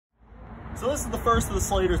So this is the first of the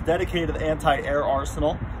Slater's dedicated anti-air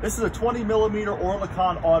arsenal. This is a 20mm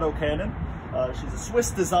Oerlikon autocannon. She's a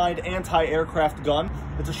Swiss-designed anti-aircraft gun.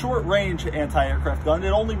 It's a short-range anti-aircraft gun. It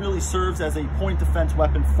only really serves as a point defense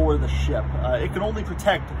weapon for the ship. It can only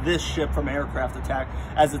protect this ship from aircraft attack,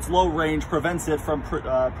 as its low range prevents it from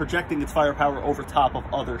projecting its firepower over top of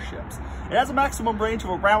other ships. It has a maximum range of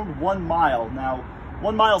around 1 mile. Now,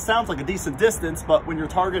 1 mile sounds like a decent distance, but when your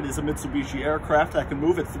target is a Mitsubishi aircraft that can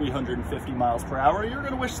move at 350 miles per hour, you're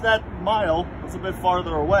going to wish that mile was a bit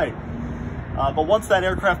farther away. But once that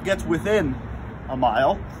aircraft gets within a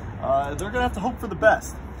mile, they're going to have to hope for the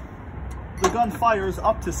best. The gun fires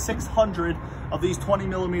up to 600 of these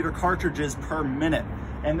 20mm cartridges per minute.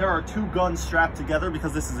 And there are 2 guns strapped together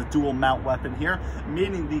because this is a dual mount weapon here,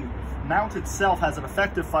 meaning the mount itself has an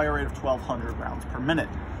effective fire rate of 1,200 rounds per minute.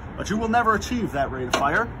 But you will never achieve that rate of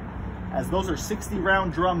fire, as those are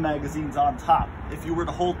 60-round drum magazines on top. If you were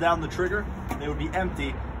to hold down the trigger, they would be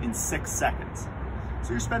empty in 6 seconds.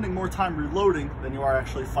 So you're spending more time reloading than you are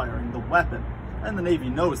actually firing the weapon. And the Navy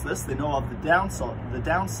knows this. They know of the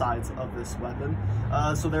downsides of this weapon.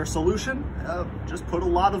 So their solution, just put a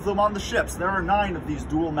lot of them on the ships. There are 9 of these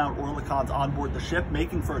dual mount Oerlikons on board the ship,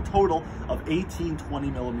 making for a total of 18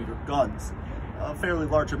 20mm guns. A fairly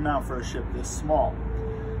large amount for a ship this small.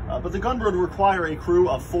 But the gun would require a crew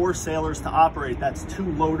of 4 sailors to operate. That's 2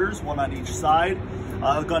 loaders, 1 on each side,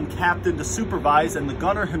 a gun captain to supervise, and the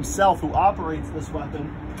gunner himself who operates this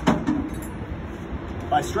weapon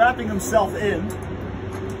by strapping himself in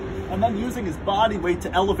and then using his body weight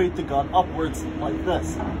to elevate the gun upwards like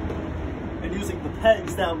this, and using the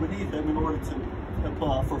pegs down beneath him in order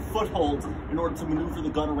to for footholds in order to maneuver the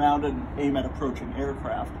gun around and aim at approaching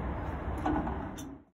aircraft.